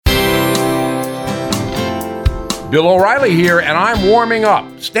Bill O'Reilly here, and I'm warming up.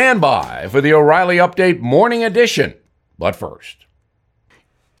 Stand by for the O'Reilly Update Morning Edition. But first,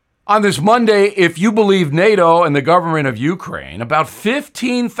 on this Monday, if you believe NATO and the government of Ukraine, about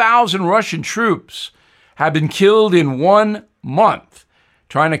 15,000 Russian troops have been killed in 1 month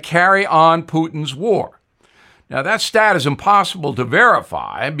trying to carry on Putin's war. Now, that stat is impossible to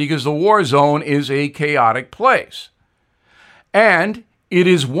verify because the war zone is a chaotic place. And it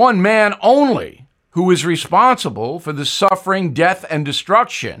is one man only who is responsible for the suffering, death, and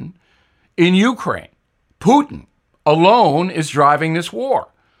destruction in Ukraine. Putin alone is driving this war.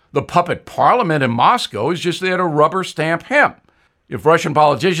 The puppet parliament in Moscow is just there to rubber stamp him. If Russian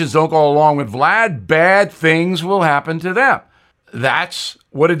politicians don't go along with Vlad, bad things will happen to them. That's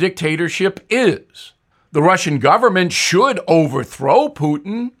what a dictatorship is. The Russian government should overthrow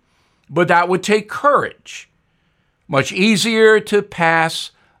Putin, but that would take courage. Much easier to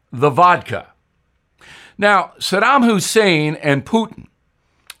pass the vodka. Now, Saddam Hussein and Putin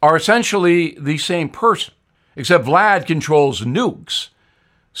are essentially the same person, except Vlad controls nukes,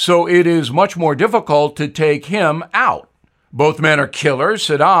 so it is much more difficult to take him out. Both men are killers.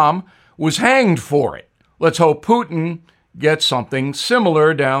 Saddam was hanged for it. Let's hope Putin gets something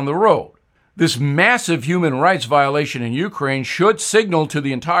similar down the road. This massive human rights violation in Ukraine should signal to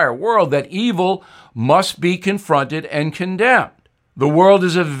the entire world that evil must be confronted and condemned. The world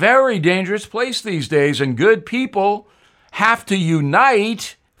is a very dangerous place these days, and good people have to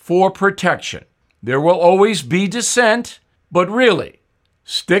unite for protection. There will always be dissent, but really,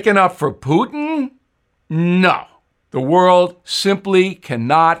 sticking up for Putin? No. The world simply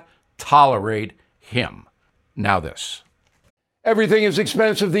cannot tolerate him. Now this. Everything is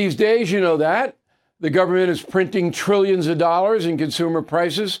expensive these days, you know that. The government is printing trillions of dollars and consumer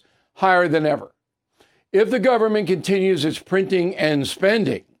prices higher than ever. If the government continues its printing and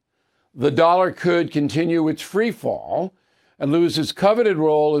spending, the dollar could continue its free fall and lose its coveted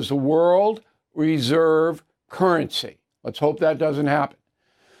role as the world reserve currency. Let's hope that doesn't happen.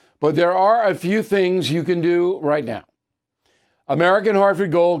 But there are a few things you can do right now. American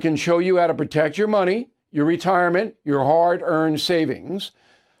Hartford Gold can show you how to protect your money, your retirement, your hard-earned savings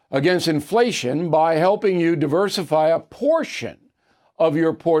against inflation by helping you diversify a portion of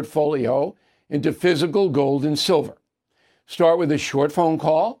your portfolio into physical gold and silver. Start with a short phone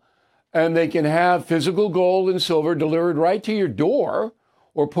call, and they can have physical gold and silver delivered right to your door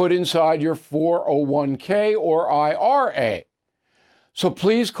or put inside your 401k or IRA. So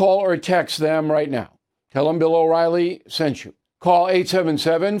please call or text them right now. Tell them Bill O'Reilly sent you. Call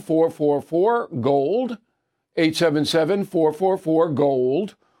 877-444-GOLD,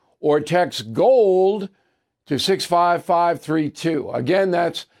 877-444-GOLD, or text GOLD to 65532. Again,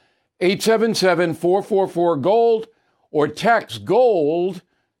 that's 877-444-GOLD, or text GOLD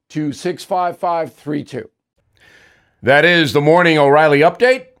to 65532. That is the Morning O'Reilly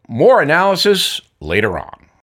Update. More analysis later on.